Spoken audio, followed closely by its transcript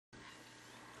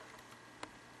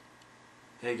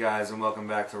Hey guys, and welcome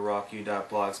back to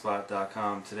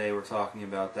rockyou.blogspot.com. Today we're talking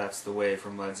about That's the Way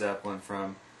from Led Zeppelin,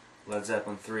 from Led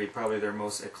Zeppelin 3, probably their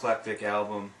most eclectic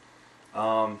album.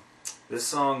 This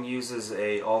song uses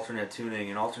a alternate tuning,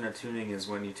 and alternate tuning is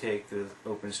when you take the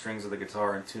open strings of the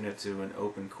guitar and tune it to an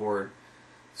open chord.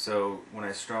 So when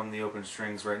I strum the open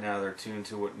strings right now, they're tuned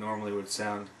to what normally would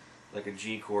sound like a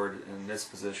G chord in this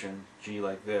position, G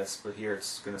like this, but here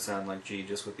it's going to sound like G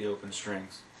just with the open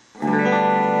strings.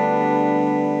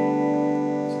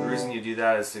 The reason you do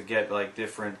that is to get like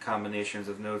different combinations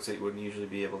of notes that you wouldn't usually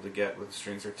be able to get with the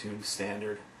strings are tuned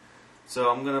standard. So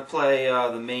I'm going to play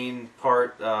the main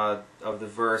part of the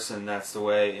verse, and That's the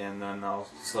Way, and then I'll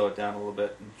slow it down a little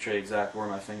bit and show you exactly where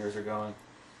my fingers are going.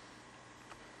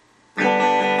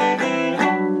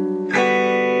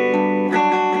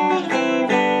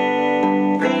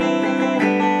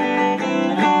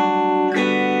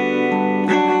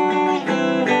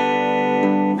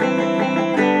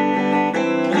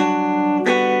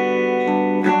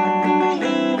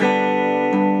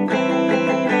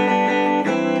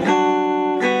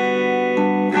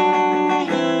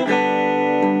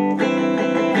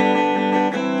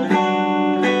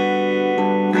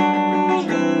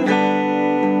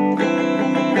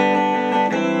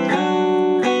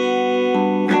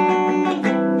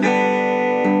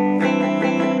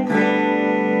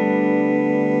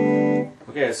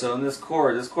 Okay, so in this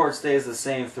chord stays the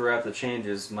same throughout the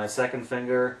changes. My second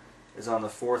finger is on the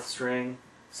 4th string,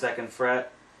 2nd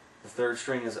fret. The 3rd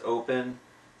string is open.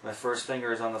 My first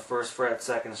finger is on the 1st fret,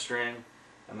 2nd string.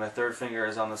 And my 3rd finger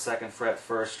is on the 2nd fret,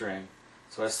 1st string.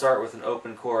 So I start with an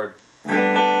open chord. Down,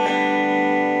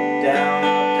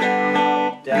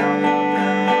 up, down, up, down, up,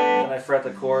 down, up. Then I fret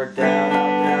the chord, down,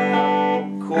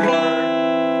 up, chord.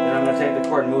 Then I'm going to take the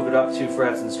chord and move it up 2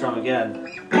 frets and strum again.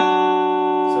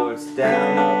 So it's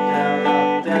down, up, down,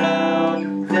 up,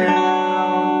 down,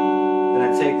 down. Then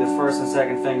I take the 1st and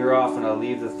 2nd finger off, and I'll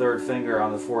leave the 3rd finger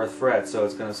on the 4th fret, so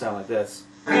it's going to sound like this.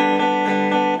 And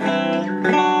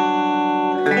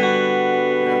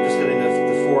I'm just hitting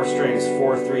the 4 strings,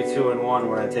 4, 3, 2, and 1.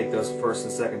 When I take those 1st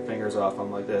and 2nd fingers off,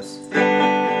 I'm like this.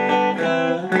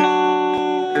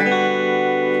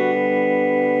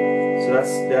 So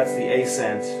that's the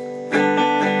ascent.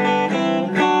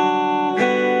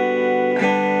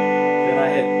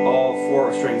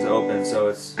 Strings open, so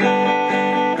it's then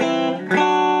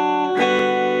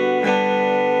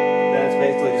it's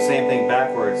basically the same thing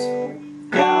backwards.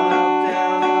 Down,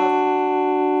 up,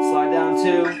 slide down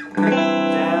 2,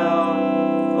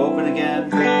 down, open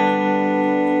again.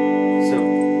 So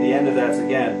the end of that's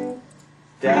again.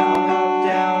 Down,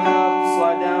 up,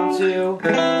 slide down 2,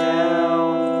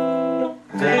 down,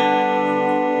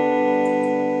 down.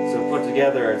 So put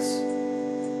together it's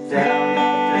down,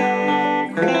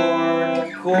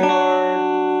 chord,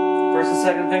 1st and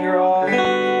 2nd finger off,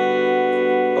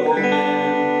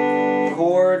 open,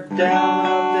 chord, down,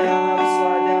 up,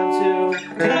 slide down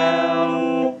 2,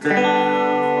 down, down.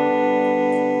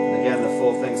 And again the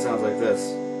full thing sounds like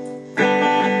this.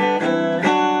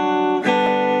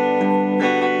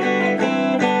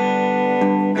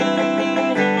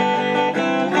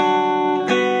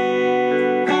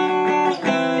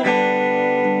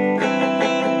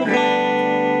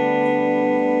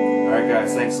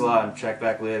 Thanks a lot, and check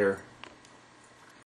back later.